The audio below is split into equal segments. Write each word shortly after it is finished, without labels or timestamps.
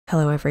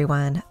Hello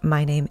everyone,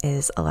 my name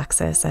is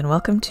Alexis and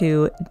welcome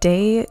to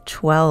day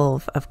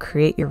 12 of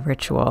Create Your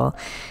Ritual.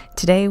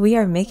 Today we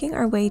are making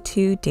our way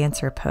to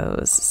dancer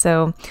pose.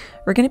 So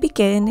we're going to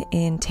begin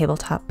in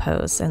tabletop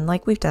pose, and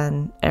like we've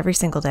done every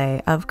single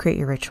day of Create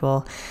Your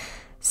Ritual,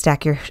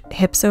 stack your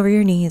hips over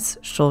your knees,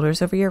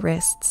 shoulders over your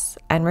wrists,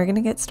 and we're going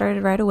to get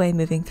started right away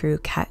moving through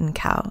cat and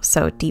cow.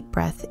 So deep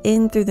breath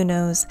in through the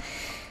nose,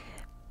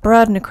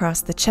 broaden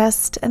across the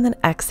chest, and then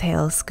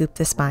exhale, scoop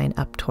the spine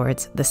up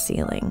towards the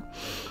ceiling.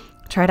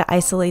 Try to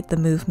isolate the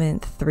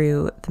movement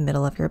through the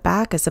middle of your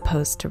back as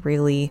opposed to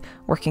really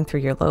working through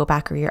your low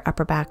back or your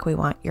upper back. We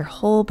want your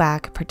whole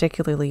back,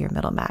 particularly your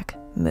middle back,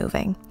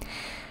 moving.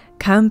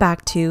 Come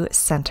back to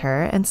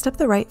center and step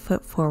the right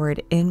foot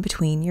forward in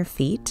between your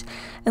feet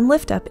and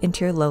lift up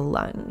into your low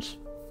lunge.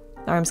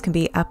 Arms can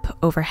be up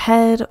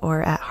overhead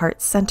or at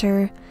heart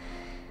center.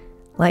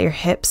 Let your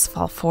hips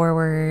fall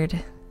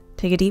forward.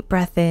 Take a deep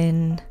breath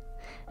in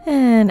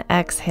and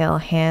exhale,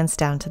 hands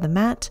down to the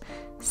mat.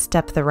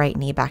 Step the right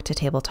knee back to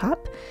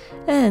tabletop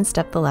and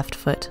step the left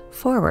foot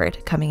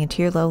forward, coming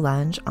into your low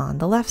lunge on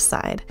the left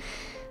side.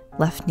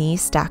 Left knee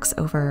stacks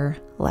over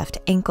left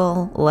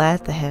ankle.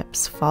 Let the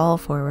hips fall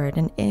forward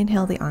and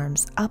inhale the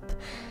arms up,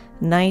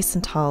 nice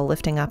and tall,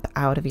 lifting up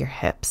out of your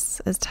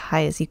hips as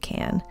high as you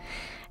can.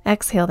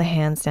 Exhale the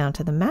hands down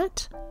to the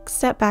mat.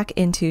 Step back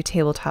into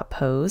tabletop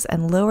pose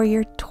and lower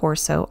your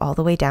torso all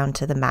the way down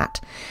to the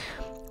mat.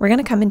 We're going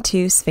to come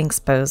into Sphinx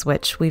pose,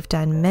 which we've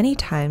done many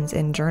times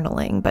in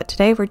journaling, but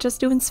today we're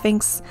just doing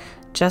Sphinx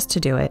just to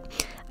do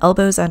it.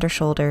 Elbows under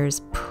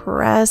shoulders,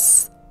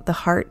 press the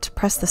heart,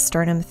 press the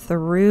sternum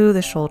through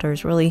the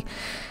shoulders. Really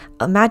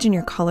imagine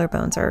your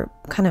collarbones are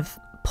kind of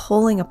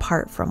pulling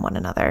apart from one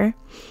another.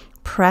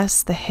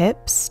 Press the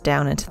hips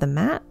down into the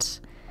mat.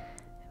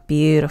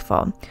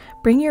 Beautiful.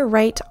 Bring your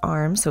right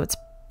arm so it's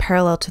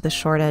parallel to the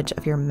short edge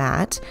of your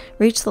mat.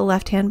 Reach the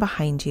left hand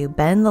behind you,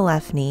 bend the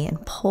left knee,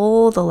 and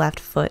pull the left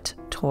foot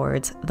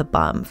towards the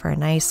bum for a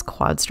nice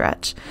quad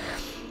stretch.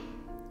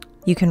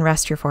 You can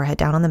rest your forehead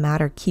down on the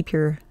mat or keep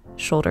your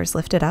shoulders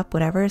lifted up,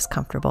 whatever is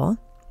comfortable.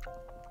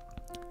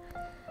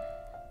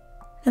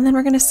 And then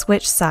we're going to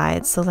switch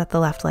sides, so let the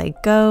left leg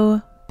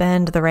go,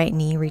 bend the right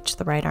knee, reach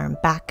the right arm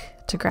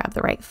back to grab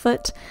the right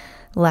foot.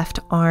 Left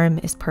arm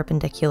is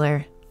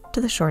perpendicular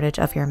to the short edge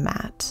of your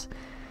mat.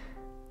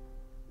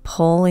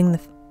 Pulling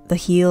the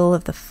heel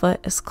of the foot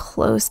as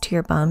close to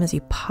your bum as you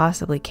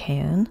possibly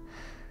can.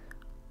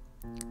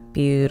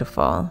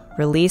 Beautiful.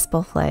 Release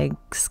both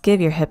legs,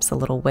 give your hips a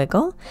little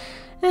wiggle,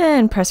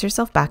 and press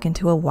yourself back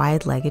into a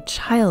wide-legged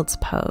child's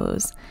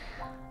pose.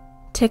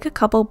 Take a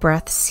couple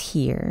breaths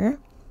here.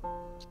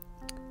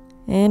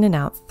 In and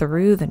out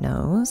through the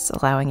nose,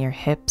 allowing your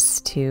hips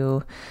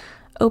to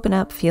open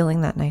up, feeling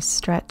that nice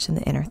stretch in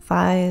the inner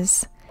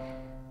thighs.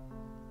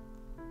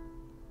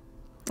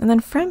 And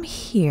then from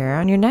here,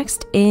 on your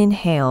next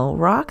inhale,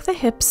 rock the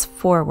hips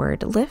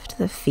forward, lift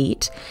the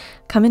feet,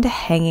 come into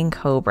hanging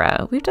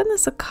cobra. We've done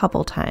this a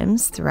couple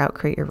times throughout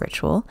Create Your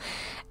Ritual.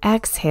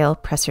 Exhale,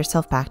 press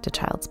yourself back to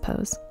child's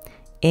pose.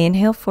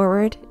 Inhale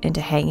forward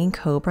into hanging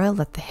cobra,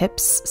 let the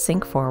hips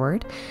sink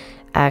forward.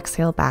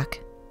 Exhale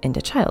back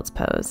into child's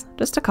pose.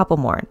 Just a couple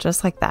more,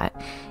 just like that.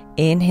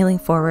 Inhaling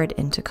forward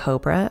into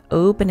cobra,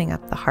 opening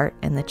up the heart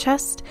and the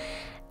chest.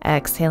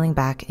 Exhaling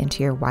back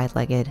into your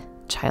wide-legged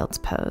child's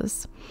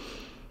pose.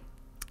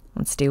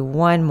 Let's do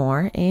one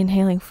more.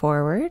 Inhaling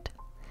forward.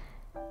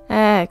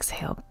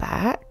 Exhale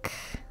back.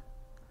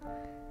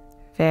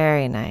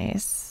 Very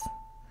nice.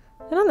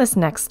 And on this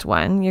next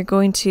one, you're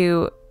going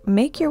to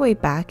make your way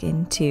back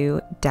into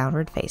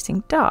downward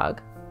facing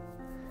dog.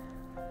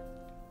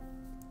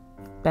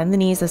 Bend the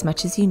knees as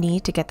much as you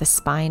need to get the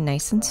spine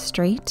nice and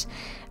straight.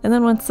 And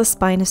then once the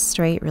spine is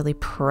straight, really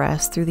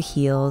press through the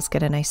heels,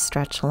 get a nice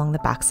stretch along the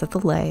backs of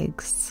the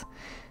legs.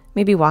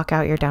 Maybe walk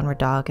out your downward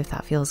dog if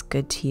that feels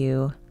good to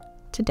you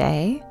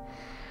today.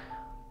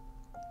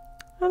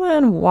 And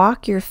then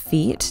walk your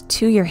feet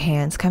to your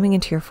hands, coming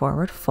into your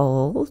forward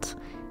fold.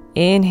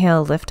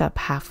 Inhale, lift up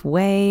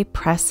halfway,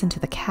 press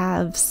into the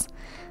calves,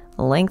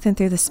 lengthen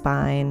through the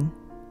spine.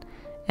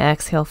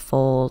 Exhale,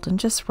 fold, and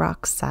just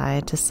rock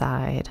side to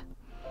side.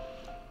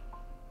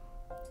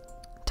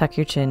 Tuck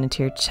your chin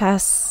into your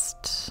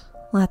chest.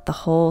 Let the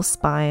whole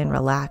spine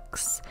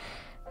relax.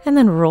 And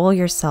then roll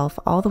yourself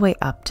all the way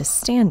up to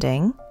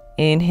standing,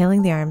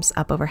 inhaling the arms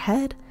up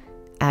overhead.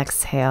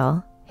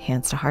 Exhale,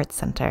 hands to heart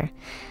center.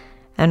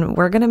 And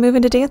we're going to move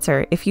into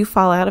dancer. If you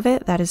fall out of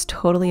it, that is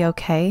totally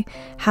okay.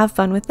 Have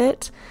fun with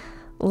it.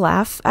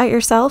 Laugh at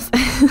yourself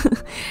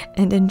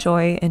and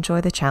enjoy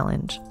the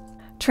challenge.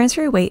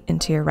 Transfer your weight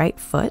into your right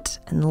foot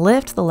and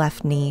lift the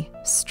left knee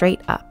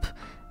straight up.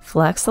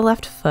 Flex the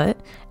left foot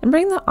and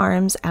bring the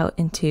arms out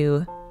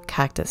into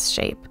cactus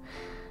shape.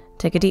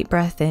 Take a deep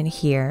breath in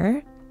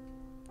here.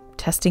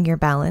 Testing your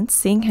balance,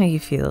 seeing how you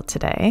feel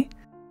today.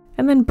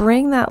 And then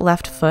bring that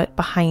left foot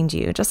behind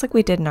you, just like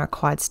we did in our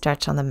quad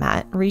stretch on the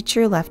mat. Reach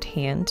your left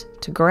hand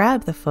to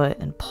grab the foot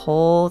and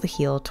pull the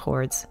heel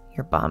towards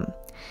your bum.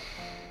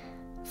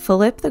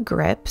 Flip the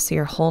grip so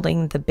you're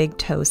holding the big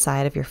toe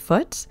side of your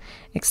foot.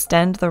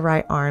 Extend the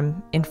right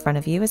arm in front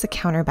of you as a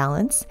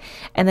counterbalance,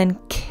 and then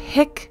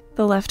kick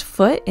the left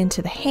foot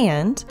into the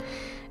hand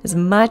as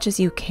much as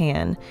you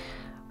can.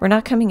 We're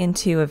not coming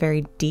into a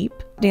very deep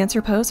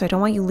dancer pose, so I don't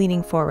want you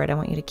leaning forward. I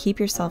want you to keep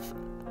yourself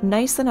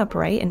nice and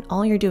upright, and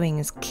all you're doing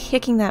is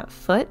kicking that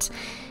foot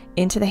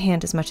into the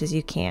hand as much as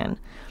you can.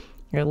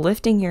 You're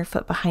lifting your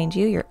foot behind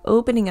you. You're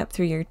opening up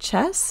through your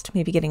chest,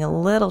 maybe getting a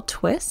little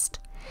twist.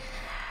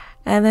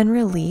 And then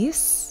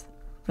release.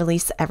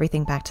 Release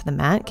everything back to the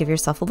mat. Give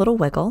yourself a little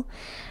wiggle.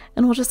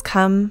 And we'll just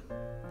come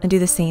and do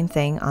the same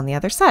thing on the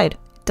other side.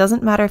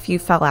 Doesn't matter if you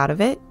fell out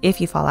of it.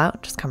 If you fall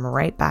out, just come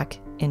right back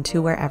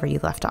into wherever you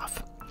left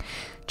off.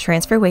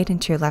 Transfer weight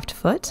into your left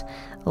foot.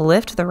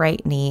 Lift the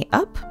right knee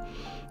up.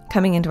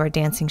 Coming into our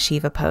dancing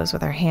Shiva pose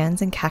with our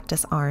hands and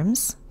cactus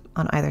arms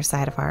on either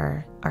side of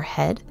our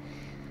head.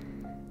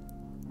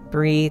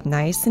 Breathe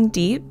nice and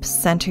deep.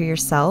 Center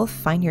yourself.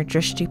 Find your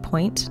drishti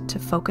point to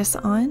focus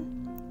on.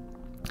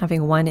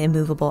 Having one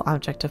immovable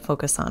object to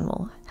focus on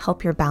will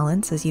help your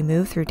balance as you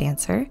move through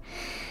dancer.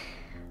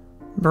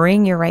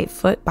 Bring your right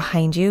foot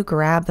behind you.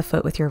 Grab the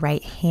foot with your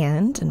right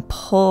hand and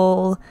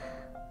pull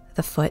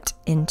the foot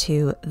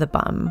into the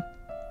bum.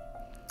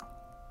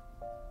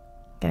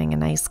 Getting a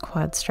nice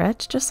quad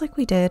stretch, just like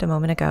we did a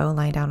moment ago,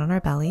 lying down on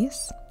our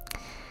bellies.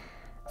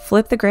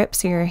 Flip the grip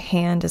so your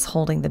hand is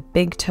holding the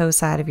big toe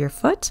side of your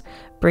foot.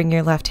 Bring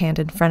your left hand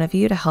in front of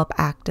you to help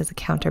act as a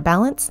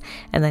counterbalance,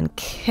 and then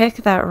kick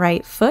that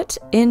right foot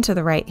into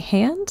the right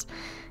hand.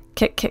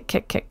 Kick, kick,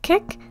 kick, kick,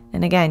 kick.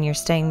 And again, you're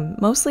staying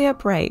mostly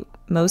upright.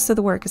 Most of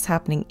the work is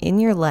happening in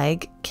your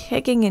leg,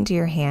 kicking into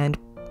your hand,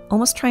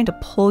 almost trying to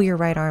pull your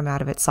right arm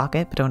out of its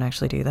socket, but don't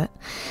actually do that.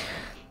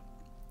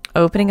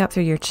 Opening up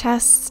through your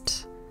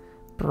chest,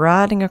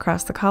 broadening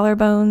across the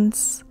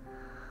collarbones,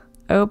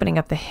 opening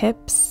up the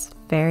hips.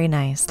 Very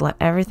nice. Let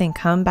everything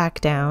come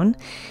back down.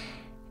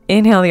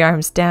 Inhale the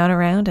arms down,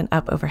 around, and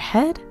up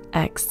overhead.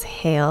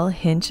 Exhale,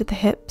 hinge at the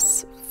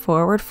hips,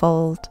 forward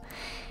fold.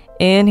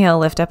 Inhale,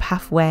 lift up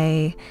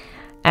halfway.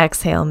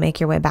 Exhale, make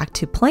your way back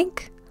to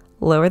plank.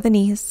 Lower the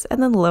knees, and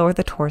then lower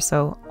the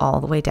torso all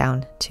the way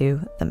down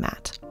to the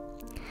mat.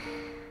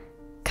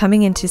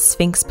 Coming into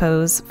Sphinx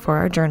pose for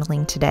our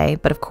journaling today,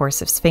 but of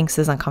course, if Sphinx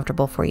is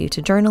uncomfortable for you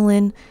to journal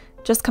in,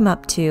 just come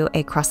up to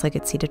a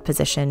cross-legged seated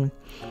position.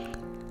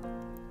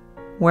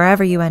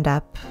 Wherever you end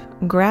up,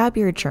 grab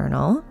your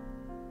journal.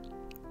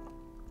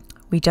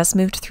 We just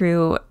moved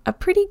through a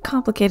pretty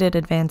complicated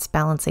advanced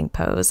balancing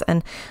pose,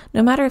 and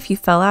no matter if you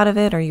fell out of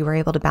it or you were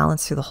able to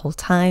balance through the whole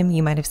time,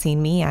 you might have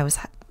seen me. I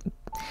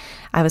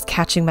was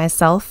catching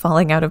myself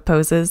falling out of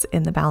poses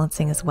in the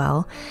balancing as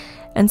well.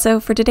 And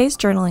so for today's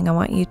journaling, I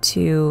want you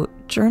to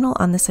journal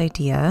on this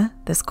idea,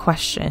 this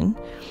question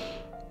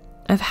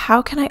of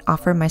how can I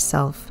offer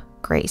myself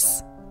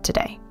grace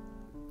today?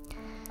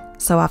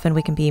 So often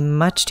we can be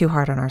much too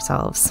hard on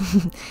ourselves.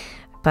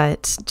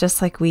 But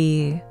just like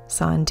we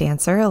saw in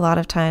Dancer, a lot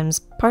of times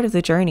part of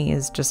the journey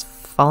is just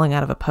falling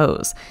out of a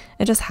pose.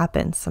 It just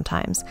happens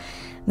sometimes.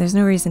 There's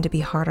no reason to be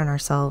hard on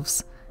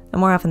ourselves.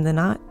 And more often than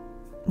not,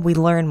 we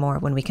learn more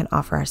when we can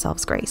offer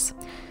ourselves grace.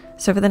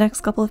 So for the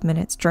next couple of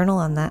minutes, journal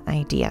on that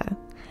idea.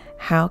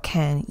 How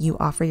can you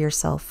offer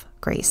yourself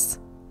grace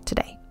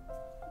today?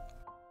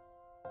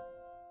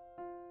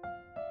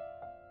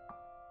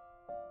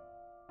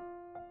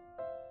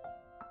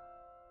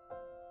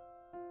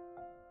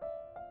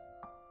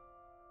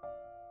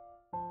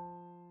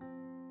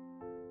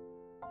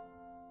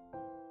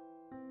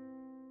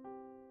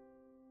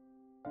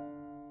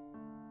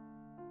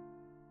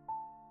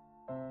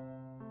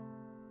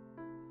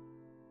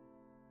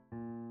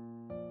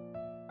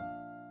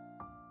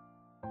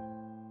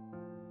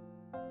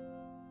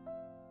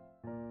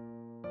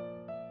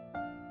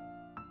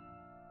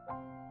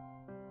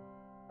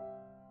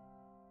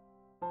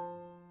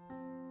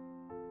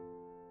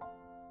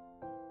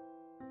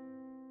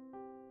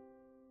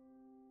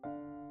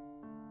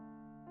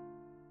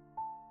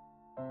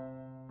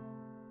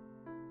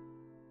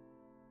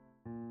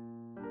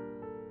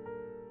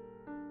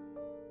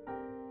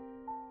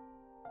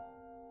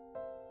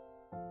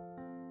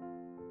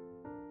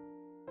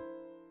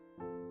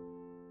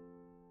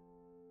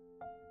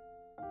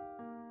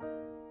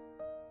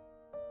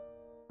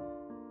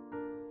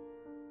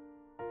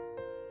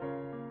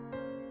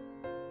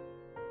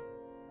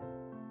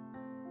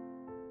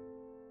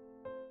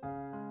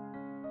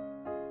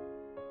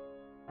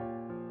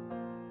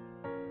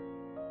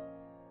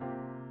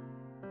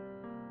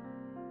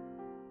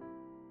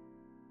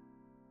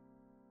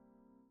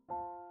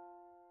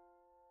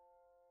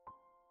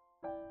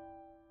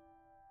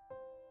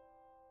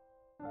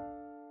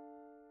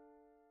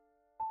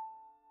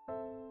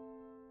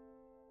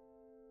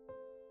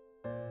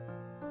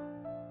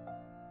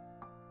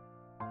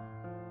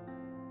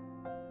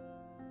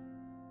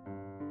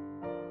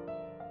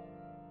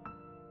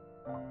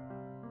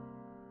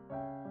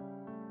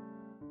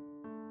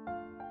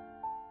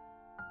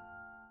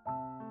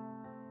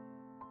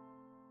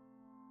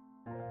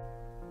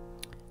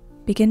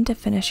 Begin to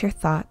finish your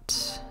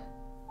thought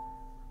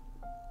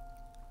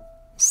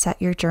set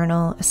your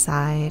journal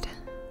aside.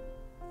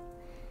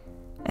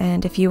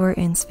 And if you were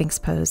in Sphinx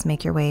pose,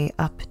 make your way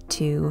up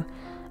to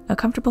a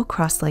comfortable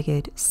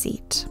cross-legged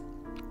seat.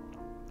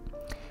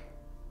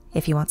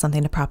 If you want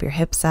something to prop your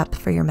hips up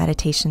for your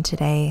meditation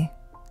today,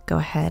 go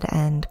ahead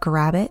and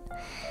grab it.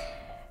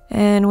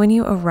 And when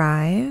you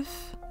arrive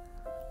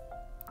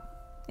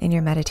in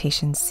your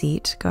meditation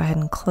seat, go ahead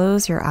and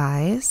close your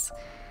eyes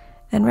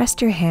and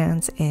rest your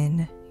hands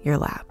in your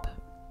lap.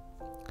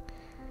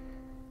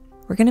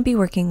 We're going to be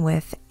working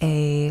with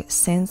a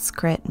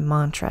Sanskrit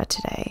mantra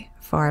today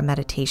for our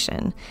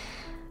meditation.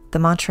 The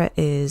mantra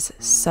is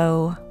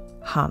So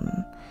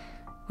Hum,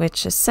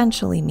 which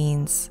essentially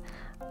means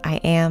I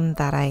am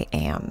that I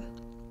am.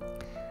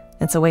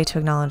 It's a way to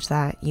acknowledge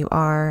that you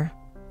are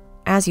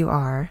as you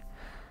are,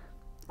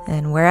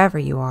 and wherever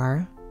you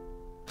are,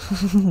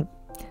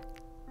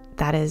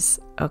 that is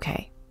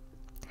okay.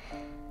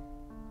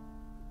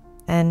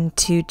 And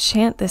to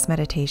chant this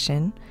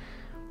meditation,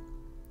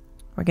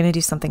 we're going to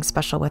do something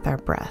special with our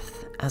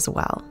breath as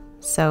well.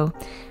 So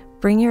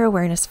bring your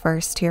awareness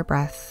first to your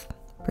breath,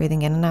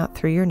 breathing in and out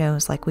through your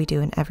nose like we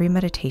do in every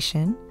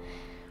meditation.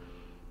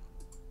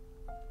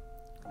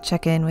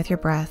 Check in with your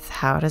breath.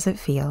 How does it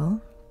feel?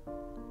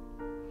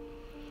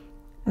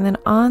 And then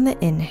on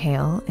the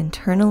inhale,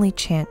 internally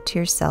chant to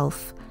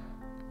yourself,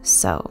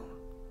 so.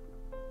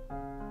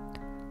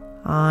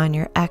 On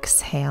your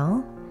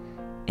exhale,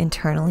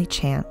 internally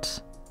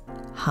chant,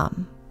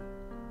 hum.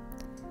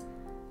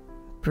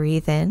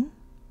 Breathe in,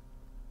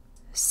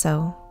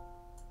 so.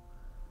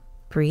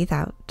 Breathe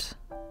out,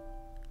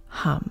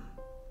 hum.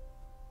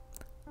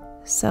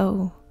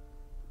 So,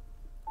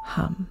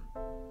 hum.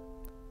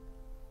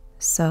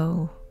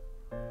 So,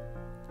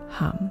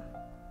 hum.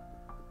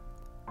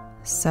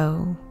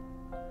 So,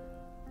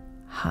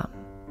 hum.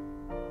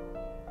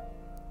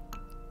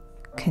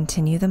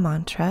 Continue the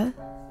mantra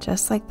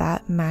just like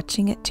that,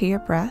 matching it to your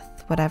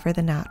breath, whatever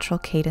the natural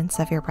cadence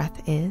of your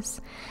breath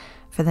is,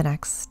 for the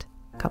next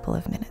couple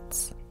of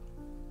minutes.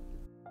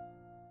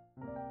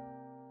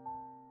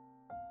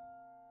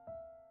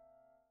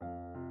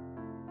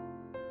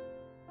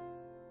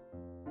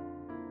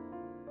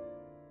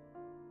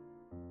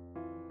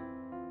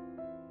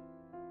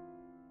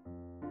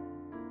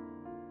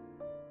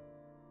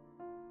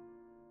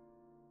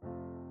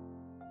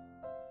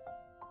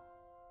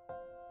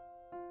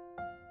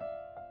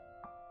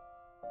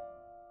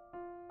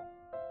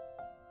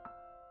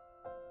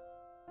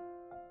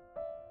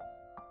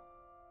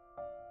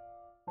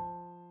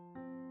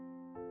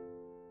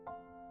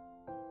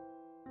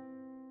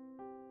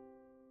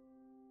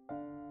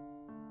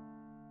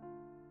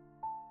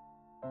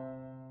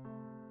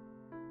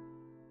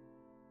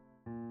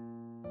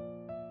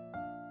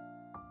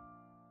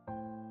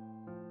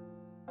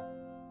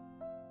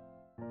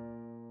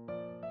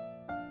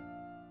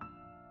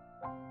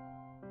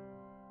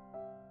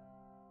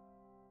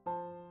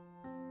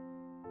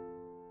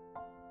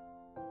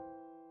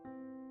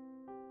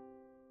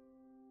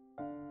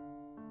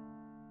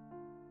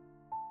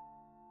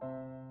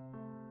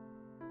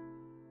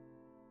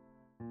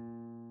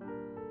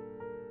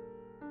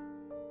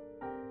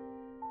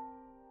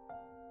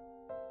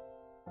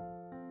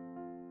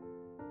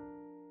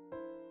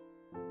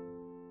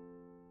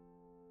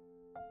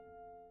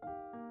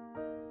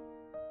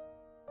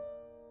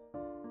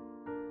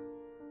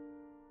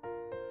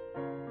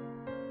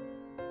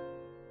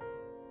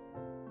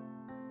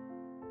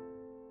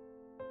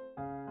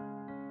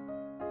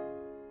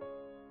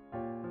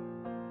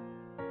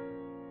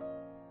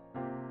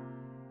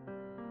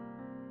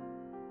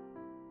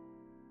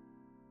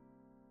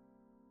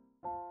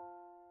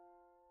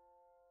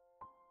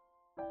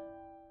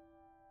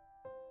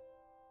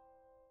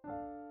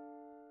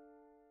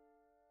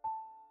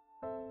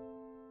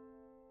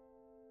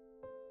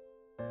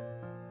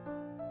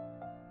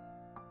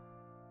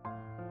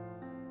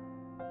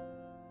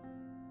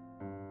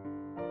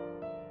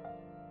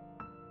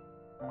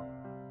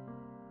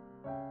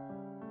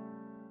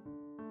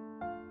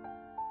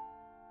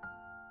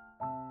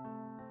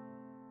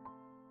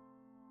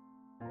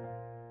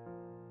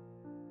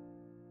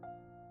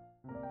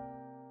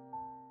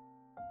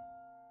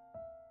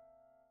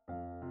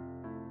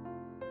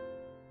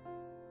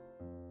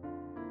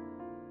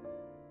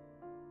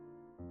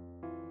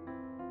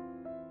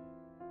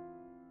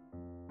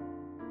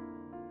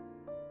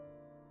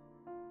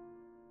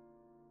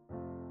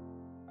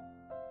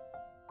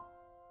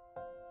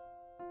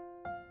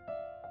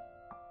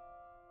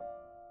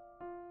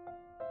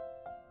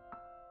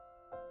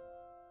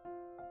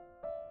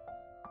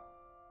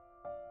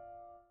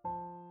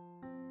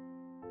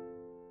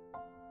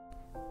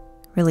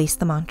 Release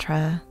the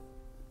mantra.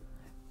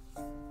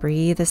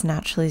 Breathe as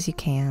naturally as you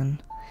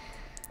can.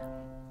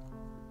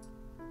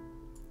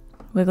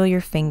 Wiggle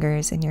your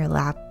fingers in your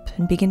lap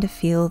and begin to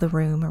feel the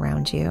room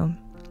around you.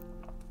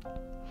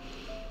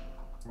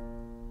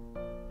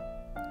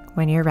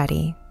 When you're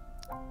ready,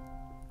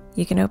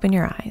 you can open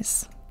your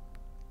eyes.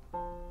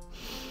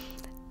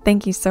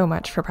 Thank you so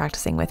much for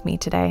practicing with me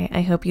today.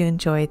 I hope you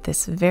enjoyed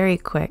this very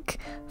quick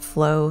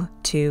flow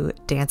to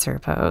dancer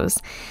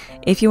pose.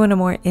 If you want a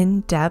more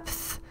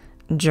in-depth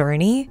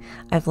journey,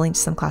 I've linked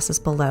some classes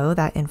below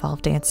that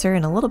involve dancer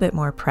and a little bit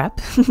more prep.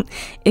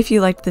 If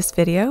you liked this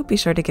video, be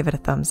sure to give it a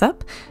thumbs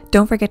up.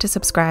 Don't forget to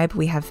subscribe.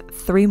 We have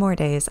 3 more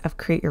days of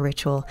Create Your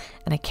Ritual,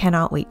 and I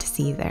cannot wait to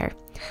see you there.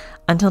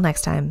 Until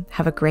next time,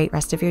 have a great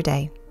rest of your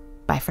day.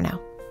 Bye for now.